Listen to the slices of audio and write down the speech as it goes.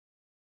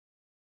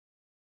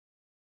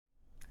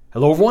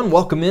Hello everyone,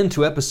 welcome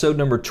into episode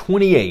number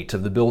 28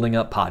 of the Building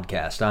Up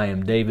Podcast. I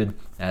am David.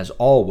 As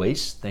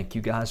always, thank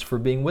you guys for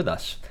being with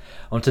us.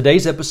 On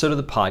today's episode of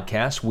the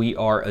podcast, we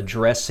are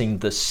addressing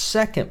the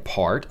second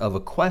part of a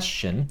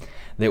question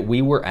that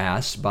we were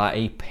asked by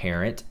a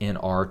parent in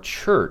our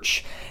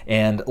church.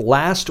 And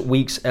last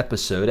week's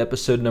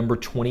episode number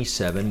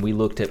 27, we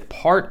looked at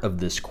part of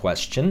this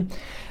question.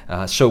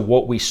 So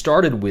what we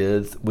started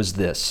with was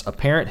this: a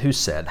parent who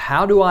said,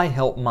 how do I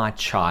help my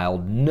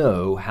child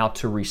know how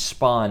to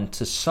respond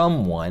to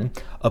someone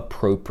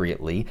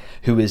appropriately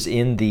who is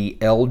in the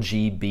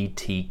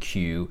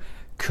LGBTQ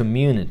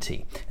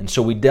community? And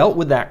so we dealt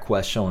with that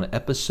question on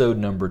episode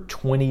number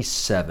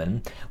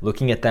 27,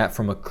 looking at that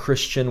from a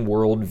Christian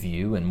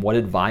worldview and what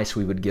advice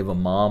we would give a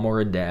mom or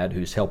a dad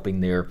who's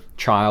helping their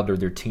child or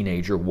their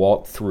teenager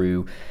walk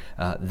through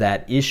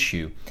that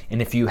issue.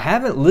 And if you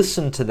haven't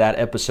listened to that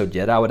episode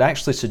yet, I would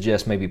actually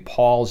suggest maybe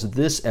pause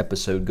this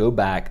episode, go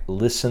back,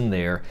 listen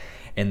there,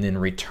 and then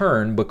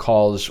return,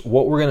 because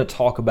what we're going to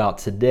talk about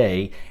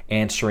today,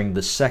 answering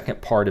the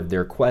second part of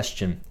their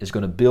question, is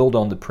going to build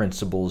on the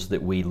principles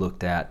that we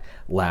looked at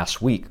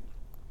last week.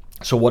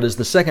 So what is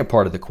the second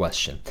part of the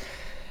question?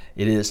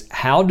 It is,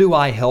 how do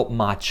I help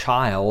my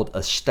child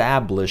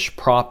establish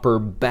proper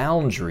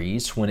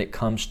boundaries when it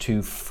comes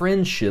to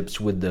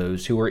friendships with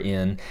those who are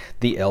in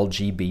the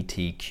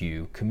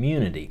LGBTQ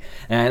community?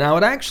 And I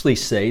would actually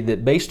say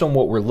that based on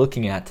what we're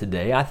looking at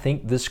today, I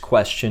think this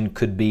question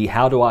could be,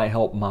 how do I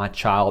help my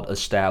child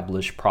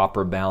establish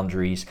proper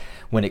boundaries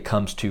when it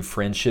comes to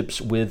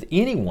friendships with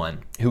anyone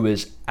who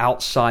is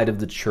outside of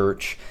the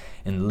church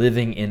and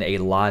living in a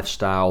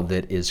lifestyle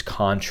that is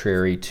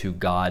contrary to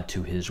God,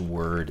 to His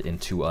Word, and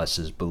to us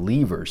as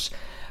believers?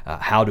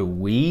 How do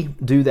we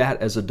do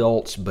that as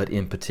adults? But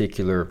in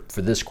particular,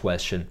 for this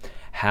question,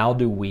 how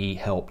do we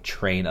help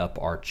train up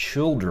our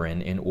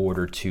children in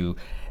order to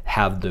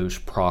have those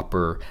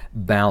proper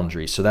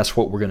boundaries? So that's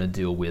what we're going to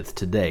deal with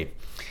today.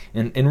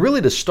 And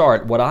really to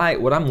start, what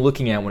I'm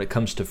looking at when it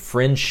comes to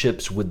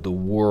friendships with the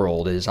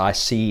world is I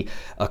see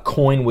a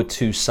coin with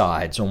two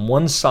sides. On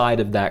one side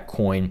of that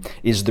coin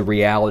is the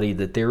reality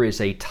that there is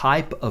a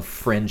type of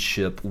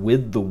friendship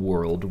with the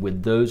world,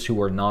 with those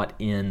who are not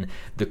in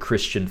the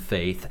Christian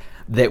faith,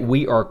 that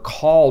we are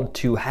called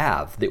to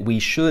have, that we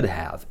should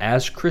have.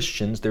 As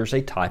Christians, there's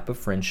a type of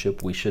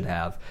friendship we should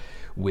have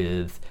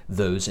with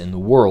those in the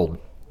world.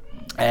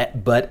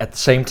 But at the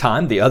same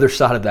time, the other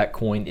side of that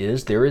coin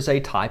is there is a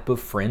type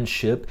of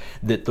friendship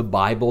that the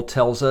Bible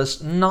tells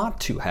us not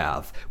to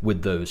have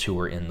with those who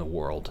are in the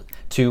world,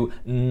 to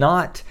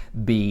not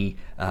be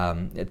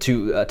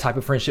to a type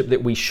of friendship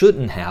that we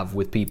shouldn't have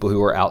with people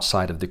who are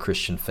outside of the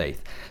Christian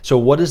faith. So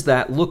what does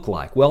that look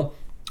like? Well,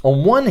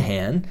 on one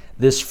hand,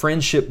 this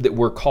friendship that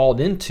we're called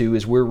into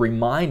is we're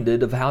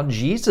reminded of how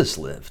Jesus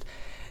lived.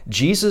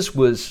 Jesus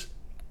was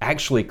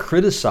actually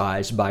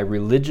criticized by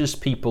religious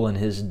people in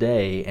his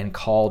day and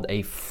called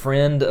a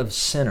friend of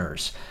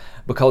sinners,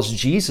 because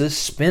Jesus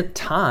spent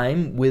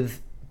time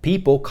with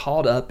people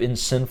caught up in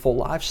sinful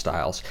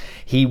lifestyles.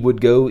 He would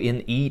go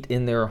and eat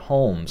in their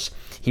homes.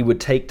 He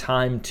would take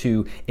time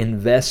to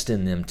invest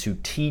in them, to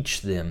teach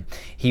them.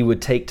 He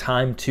would take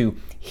time to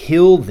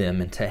heal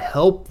them and to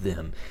help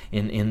them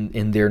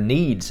in their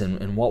needs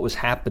and what was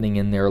happening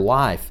in their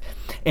life.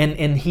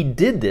 And he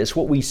did this.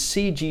 What we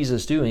see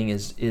Jesus doing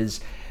is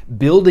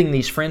building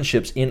these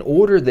friendships in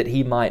order that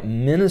he might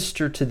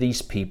minister to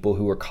these people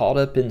who are caught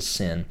up in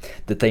sin,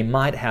 that they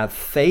might have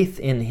faith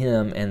in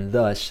him and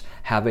thus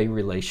have a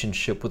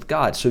relationship with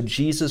God. So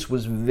Jesus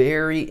was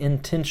very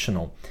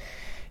intentional.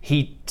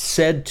 He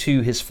said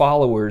to his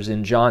followers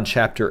in John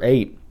chapter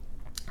 8,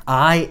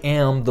 I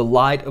am the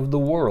light of the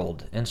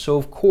world. And so,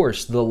 of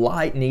course, the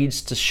light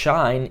needs to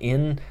shine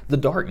in the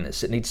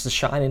darkness. It needs to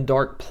shine in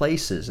dark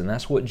places. And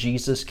that's what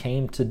Jesus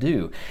came to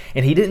do.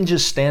 And he didn't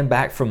just stand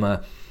back from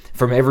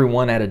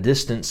everyone at a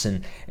distance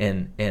and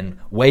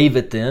wave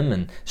at them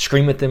and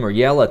scream at them or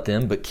yell at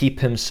them, but keep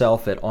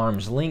himself at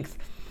arm's length.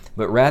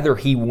 But rather,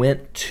 he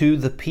went to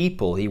the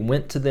people. He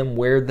went to them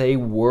where they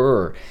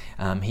were.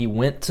 He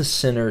went to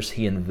sinners.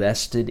 He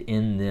invested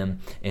in them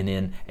and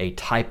in a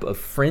type of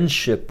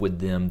friendship with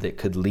them that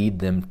could lead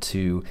them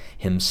to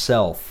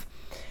himself.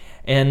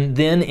 And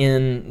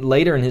then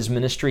later in his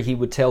ministry, he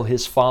would tell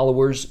his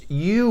followers,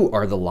 you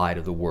are the light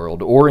of the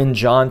world. Or in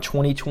John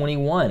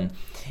 20:21,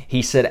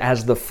 he said,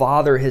 as the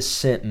Father has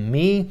sent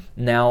me,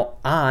 now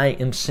I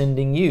am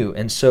sending you.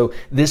 And so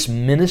this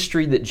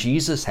ministry that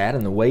Jesus had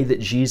and the way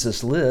that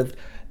Jesus lived,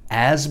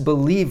 as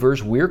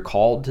believers, we're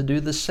called to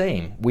do the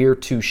same. We are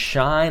to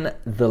shine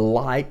the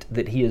light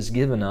that he has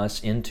given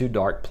us into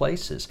dark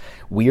places.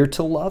 We are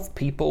to love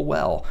people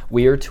well.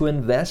 We are to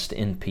invest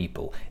in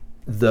people.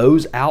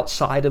 Those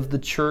outside of the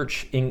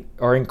church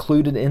are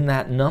included in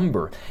that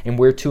number, and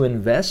we're to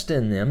invest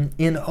in them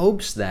in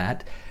hopes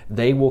that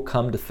they will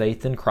come to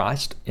faith in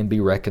Christ and be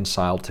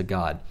reconciled to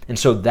God. And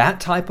so that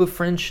type of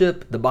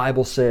friendship, the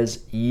Bible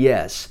says,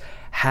 yes,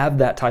 have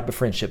that type of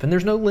friendship. And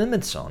there's no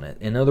limits on it.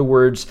 In other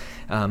words,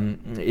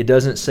 it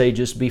doesn't say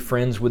just be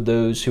friends with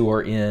those who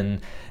are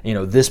in,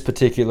 this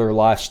particular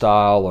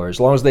lifestyle, or as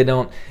long as they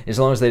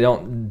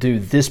don't do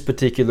this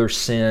particular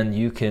sin,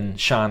 you can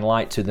shine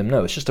light to them.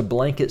 No, it's just a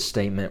blanket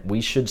statement.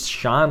 We should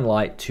shine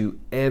light to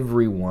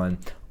everyone,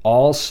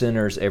 all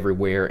sinners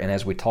everywhere. And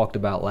as we talked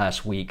about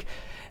last week,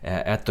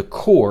 at the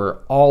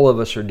core, all of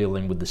us are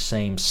dealing with the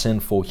same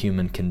sinful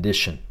human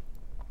condition.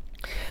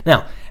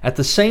 Now, at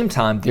the same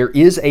time, there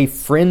is a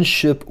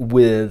friendship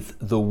with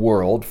the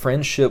world,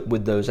 friendship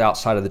with those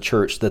outside of the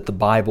church that the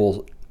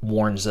Bible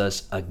warns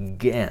us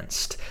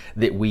against,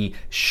 that we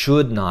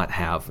should not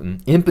have.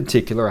 And in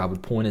particular, I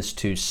would point us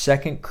to 2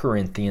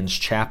 Corinthians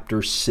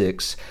chapter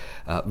 6,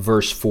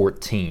 verse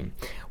 14,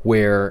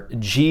 where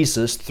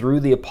Jesus, through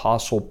the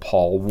Apostle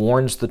Paul,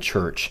 warns the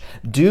church,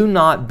 "Do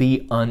not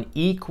be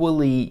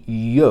unequally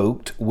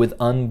yoked with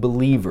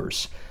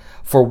unbelievers.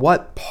 For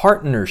what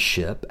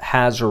partnership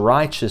has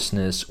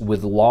righteousness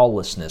with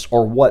lawlessness?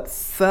 Or what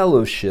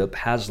fellowship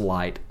has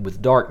light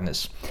with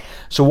darkness?"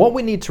 So what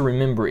we need to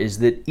remember is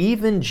that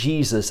even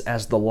Jesus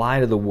as the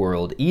light of the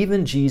world,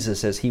 even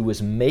Jesus as he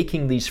was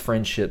making these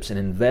friendships and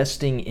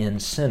investing in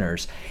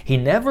sinners, he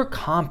never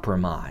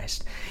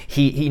compromised.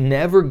 He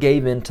never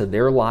gave in to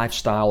their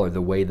lifestyle or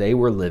the way they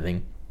were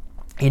living.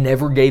 He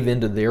never gave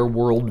in to their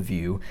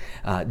worldview.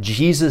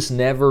 Jesus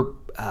never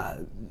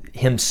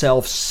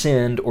himself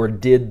sinned or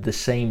did the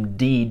same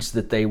deeds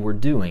that they were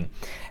doing.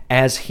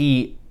 As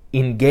he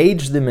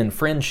engaged them in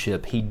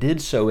friendship, he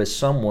did so as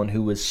someone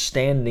who was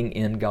standing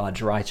in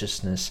God's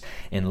righteousness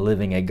and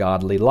living a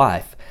godly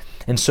life.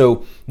 And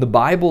so the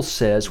Bible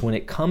says when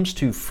it comes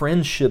to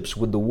friendships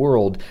with the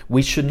world,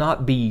 we should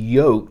not be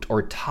yoked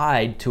or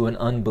tied to an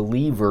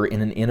unbeliever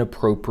in an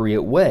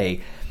inappropriate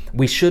way.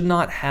 We should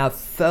not have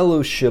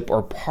fellowship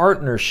or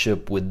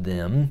partnership with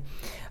them.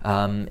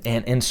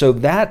 And so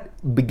that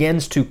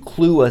begins to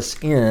clue us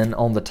in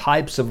on the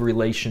types of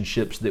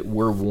relationships that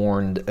we're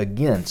warned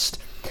against.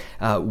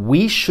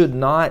 We should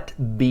not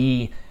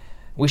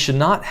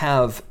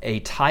have a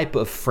type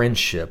of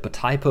friendship, a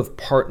type of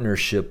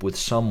partnership with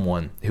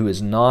someone who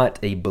is not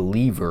a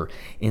believer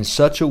in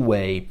such a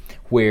way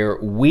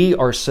where we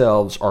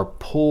ourselves are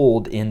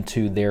pulled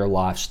into their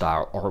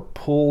lifestyle or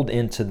pulled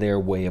into their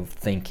way of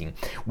thinking.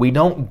 We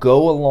don't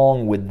go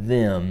along with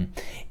them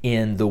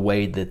in the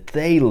way that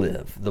they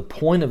live. The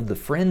point of the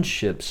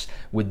friendships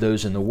with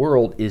those in the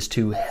world is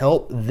to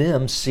help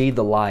them see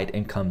the light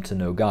and come to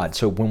know God.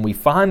 So when we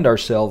find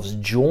ourselves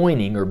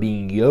joining or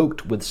being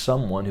yoked with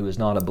someone who is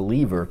not a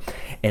believer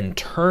and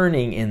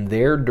turning in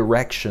their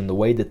direction, the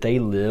way that they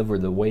live or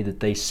the way that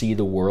they see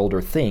the world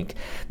or think,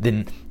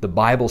 then the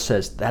Bible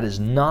says that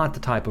is not the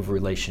type of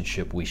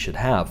relationship we should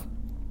have.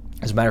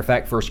 As a matter of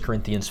fact, 1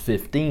 Corinthians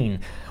 15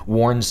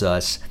 warns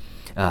us,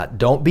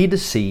 don't be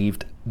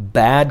deceived.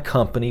 Bad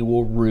company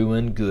will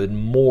ruin good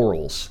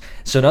morals.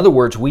 So in other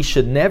words, we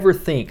should never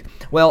think,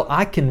 well,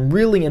 I can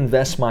really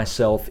invest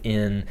myself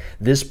in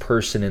this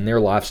person and their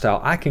lifestyle.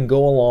 I can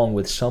go along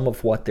with some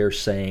of what they're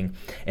saying,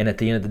 and at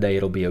the end of the day,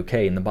 it'll be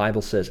okay. And the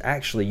Bible says,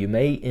 actually, you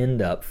may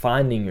end up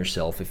finding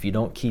yourself, if you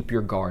don't keep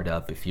your guard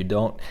up, if you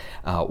don't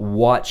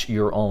watch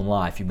your own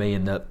life, you may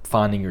end up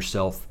finding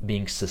yourself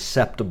being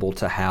susceptible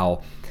to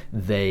how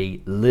they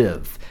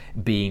live,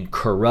 being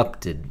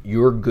corrupted,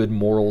 your good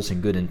morals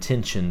and good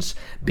intentions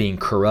being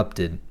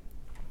corrupted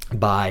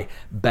by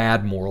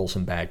bad morals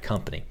and bad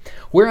company.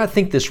 Where I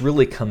think this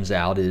really comes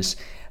out is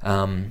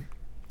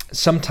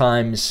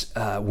sometimes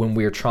when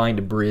we're trying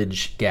to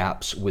bridge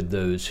gaps with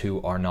those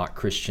who are not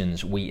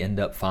Christians, we end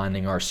up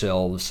finding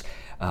ourselves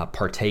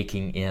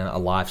partaking in a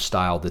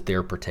lifestyle that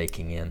they're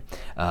partaking in,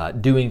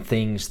 doing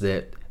things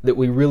that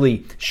we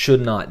really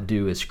should not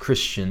do as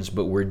Christians,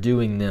 but we're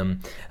doing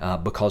them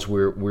because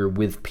we're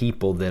with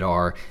people that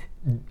are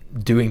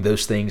doing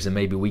those things, and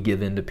maybe we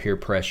give in to peer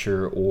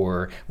pressure,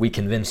 or we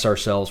convince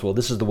ourselves, well,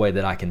 this is the way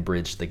that I can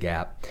bridge the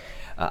gap.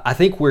 I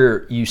think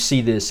where you see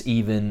this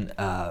even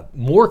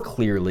more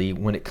clearly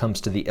when it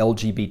comes to the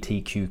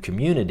LGBTQ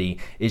community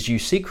is you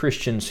see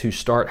Christians who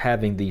start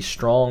having these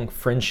strong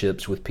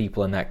friendships with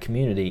people in that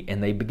community,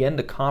 and they begin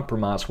to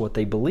compromise what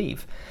they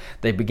believe.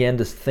 They begin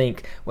to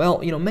think, well,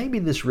 maybe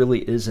this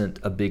really isn't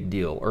a big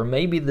deal, or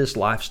maybe this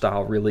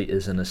lifestyle really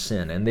isn't a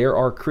sin. And there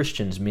are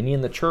Christians, many in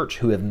the church,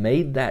 who have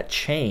made that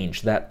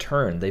change, that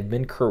turn. They've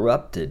been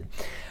corrupted.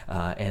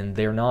 And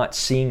they're not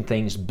seeing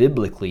things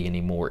biblically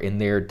anymore. In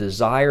their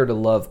desire to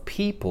love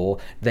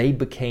people, they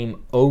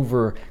became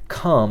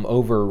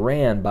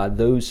overran by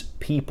those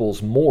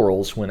people's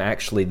morals when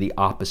actually the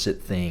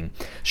opposite thing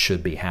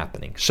should be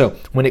happening. So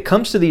when it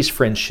comes to these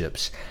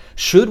friendships,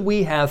 should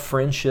we have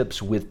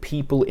friendships with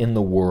people in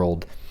the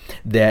world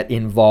that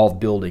involve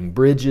building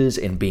bridges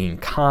and being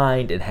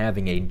kind and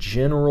having a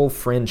general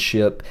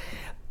friendship,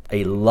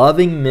 a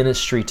loving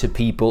ministry to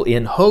people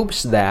in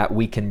hopes that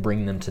we can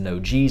bring them to know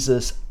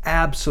Jesus?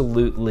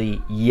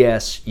 Absolutely,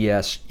 yes,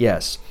 yes,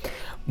 yes.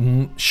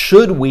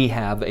 Should we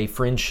have a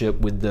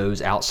friendship with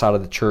those outside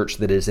of the church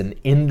that is an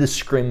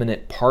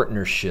indiscriminate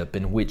partnership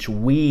in which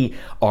we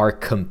are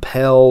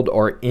compelled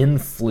or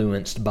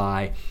influenced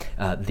by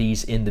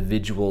these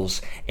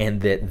individuals,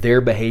 and that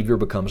their behavior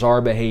becomes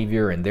our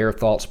behavior and their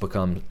thoughts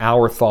become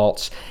our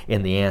thoughts?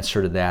 And the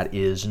answer to that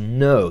is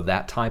no.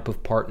 That type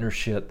of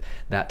partnership,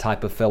 that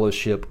type of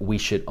fellowship, we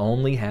should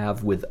only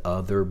have with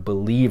other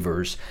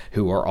believers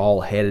who are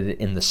all headed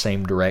in the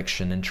same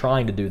direction and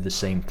trying to do the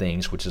same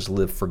things, which is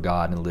live for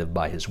God and live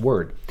by His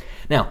Word.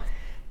 Now,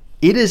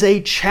 it is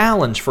a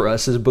challenge for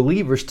us as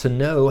believers to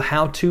know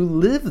how to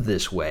live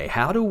this way.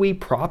 How do we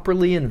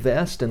properly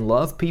invest and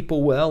love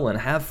people well and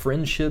have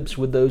friendships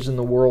with those in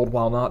the world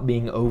while not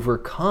being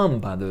overcome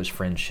by those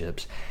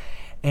friendships?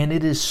 And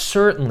it is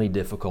certainly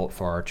difficult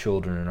for our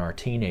children and our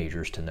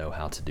teenagers to know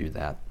how to do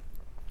that.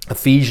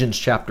 Ephesians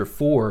chapter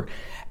 4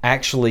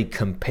 actually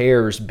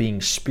compares being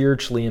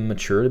spiritually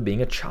immature to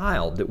being a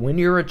child. That when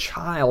you're a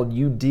child,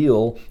 you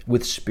deal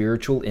with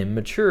spiritual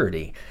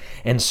immaturity.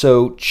 And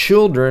so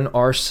children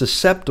are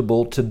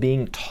susceptible to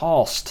being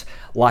tossed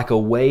like a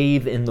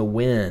wave in the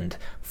wind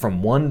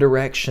from one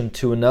direction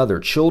to another.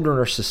 Children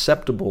are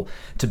susceptible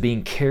to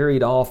being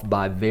carried off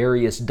by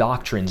various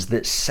doctrines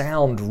that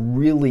sound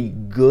really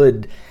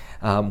good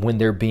when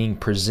they're being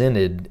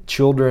presented.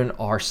 Children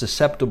are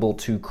susceptible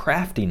to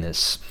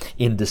craftiness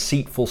in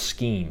deceitful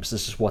schemes.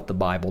 This is what the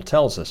Bible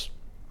tells us.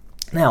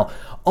 Now,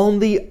 on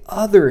the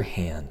other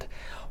hand,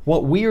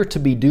 what we are to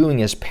be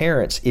doing as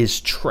parents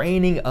is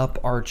training up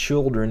our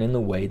children in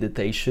the way that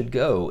they should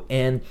go.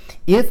 And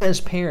if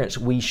as parents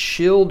we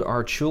shield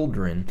our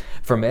children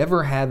from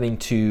ever having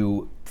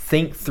to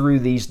think through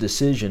these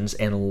decisions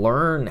and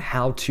learn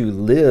how to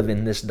live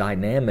in this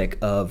dynamic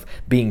of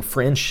being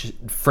friends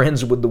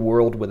with the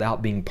world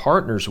without being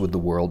partners with the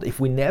world,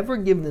 if we never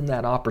give them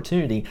that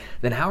opportunity,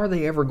 then how are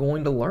they ever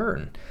going to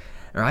learn?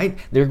 Right?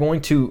 They're going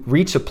to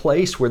reach a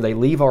place where they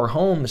leave our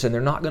homes and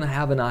they're not going to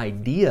have an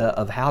idea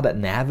of how to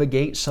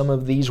navigate some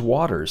of these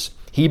waters.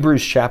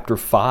 Hebrews chapter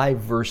 5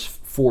 verse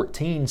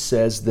 14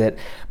 says that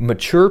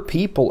mature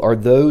people are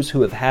those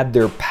who have had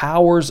their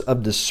powers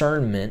of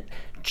discernment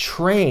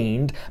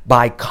trained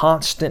by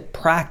constant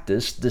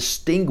practice,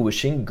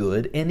 distinguishing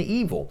good and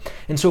evil.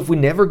 And so if we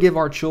never give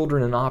our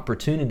children an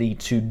opportunity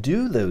to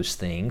do those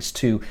things,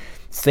 to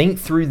think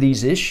through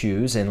these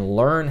issues and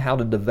learn how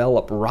to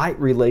develop right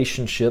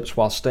relationships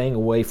while staying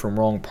away from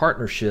wrong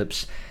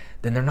partnerships,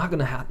 then they're not going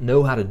to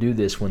know how to do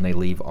this when they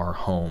leave our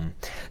home.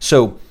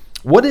 So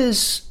what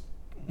is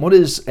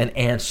an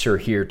answer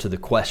here to the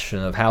question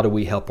of how do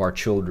we help our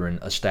children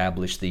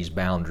establish these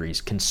boundaries,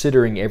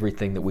 considering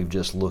everything that we've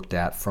just looked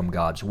at from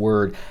God's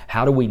Word?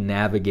 How do we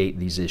navigate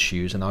these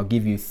issues? And I'll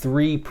give you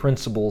 3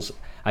 principles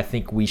I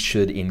think we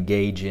should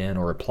engage in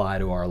or apply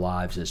to our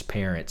lives as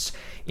parents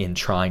in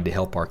trying to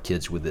help our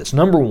kids with this.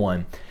 Number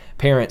 1,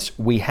 parents,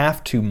 we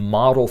have to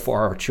model for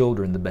our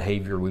children the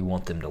behavior we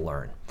want them to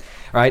learn.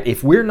 All right?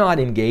 If we're not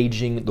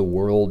engaging the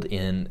world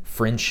in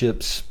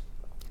friendships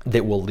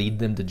that will lead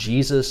them to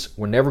Jesus,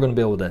 we're never going to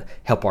be able to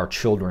help our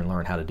children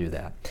learn how to do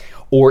that.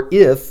 Or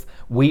if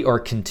we are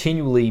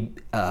continually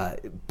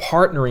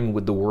partnering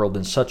with the world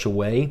in such a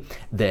way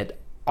that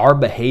our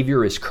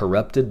behavior is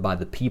corrupted by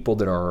the people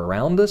that are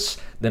around us,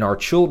 then our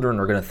children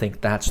are going to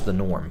think that's the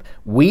norm.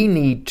 We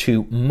need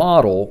to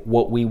model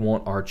what we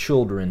want our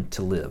children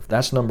to live.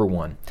 That's number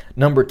 1.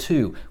 Number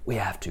 2, we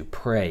have to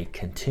pray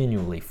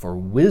continually for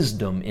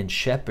wisdom in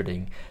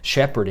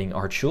shepherding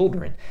our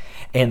children.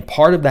 And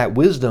part of that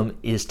wisdom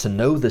is to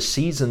know the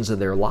seasons of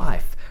their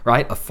life.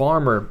 Right? A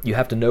farmer, you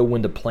have to know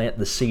when to plant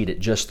the seed at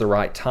just the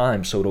right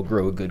time so it'll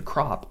grow a good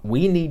crop.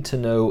 We need to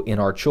know in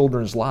our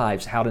children's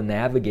lives how to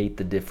navigate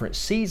the different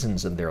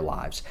seasons of their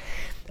lives.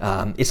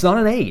 It's not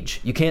an age.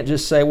 You can't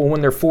just say, well,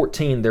 when they're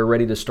 14, they're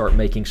ready to start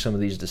making some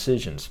of these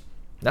decisions.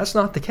 That's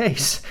not the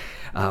case.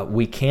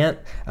 We can't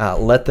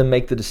let them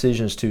make the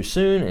decisions too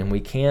soon, and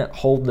we can't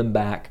hold them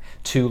back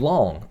too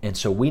long. And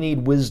so we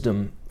need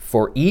wisdom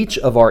for each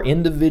of our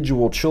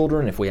individual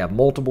children. If we have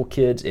multiple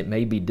kids, it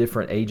may be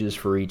different ages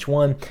for each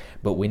one,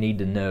 but we need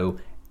to know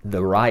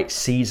the right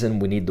season.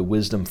 We need the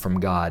wisdom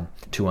from God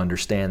to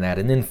understand that.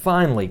 And then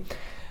finally,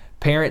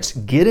 parents,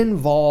 get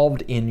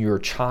involved in your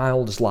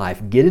child's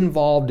life. Get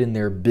involved in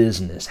their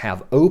business.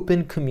 Have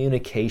open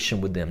communication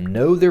with them.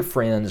 Know their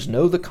friends.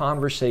 Know the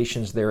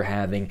conversations they're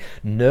having.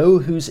 Know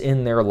who's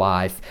in their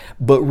life.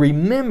 But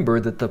remember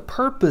that the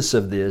purpose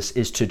of this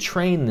is to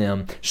train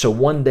them so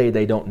one day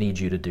they don't need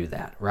you to do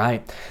that,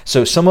 right?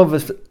 So some of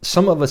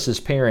us as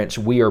parents,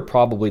 we are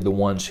probably the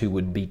ones who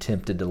would be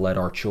tempted to let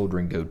our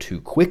children go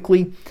too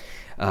quickly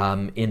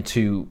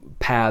into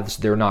paths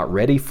they're not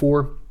ready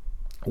for.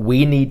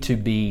 We need to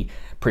be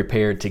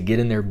prepared to get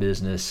in their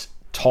business,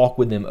 talk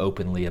with them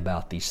openly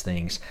about these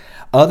things.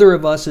 Other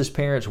of us as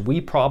parents, we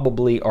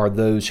probably are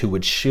those who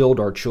would shield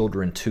our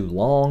children too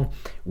long.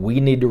 We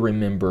need to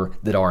remember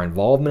that our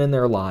involvement in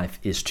their life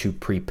is to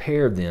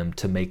prepare them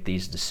to make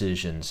these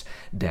decisions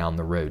down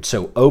the road.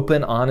 So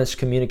open, honest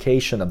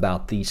communication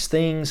about these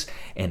things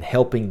and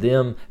helping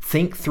them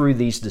think through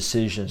these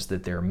decisions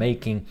that they're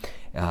making.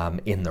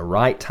 in the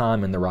right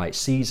time, in the right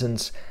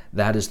seasons.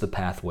 That is the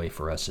pathway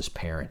for us as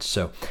parents.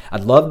 So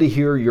I'd love to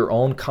hear your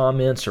own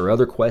comments or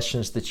other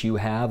questions that you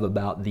have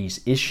about these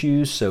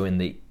issues. So in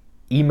the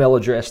email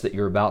address that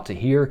you're about to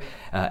hear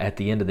at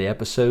the end of the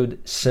episode,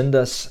 send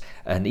us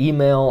an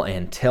email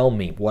and tell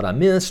me what I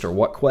missed or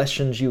what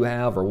questions you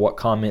have or what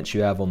comments you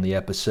have on the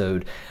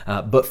episode.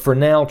 But for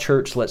now,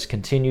 church, let's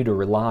continue to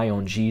rely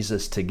on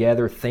Jesus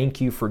together.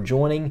 Thank you for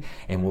joining,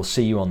 and we'll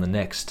see you on the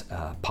next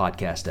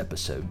podcast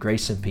episode.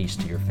 Grace and peace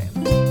to your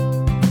family.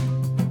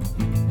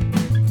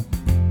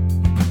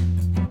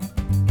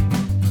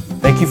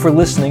 Thank you for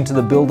listening to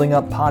the Building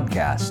Up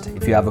Podcast.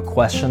 If you have a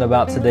question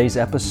about today's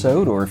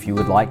episode, or if you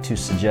would like to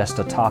suggest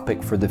a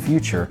topic for the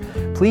future,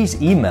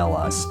 please email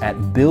us at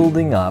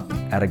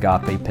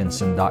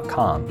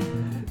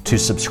buildingup@agapepinson.com. To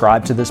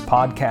subscribe to this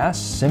podcast,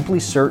 simply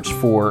search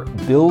for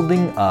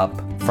Building Up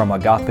from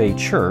Agape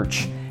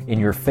Church in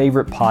your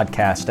favorite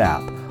podcast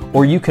app,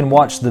 or you can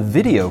watch the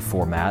video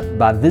format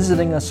by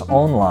visiting us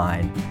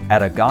online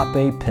at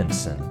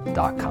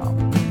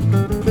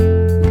agapepinson.com.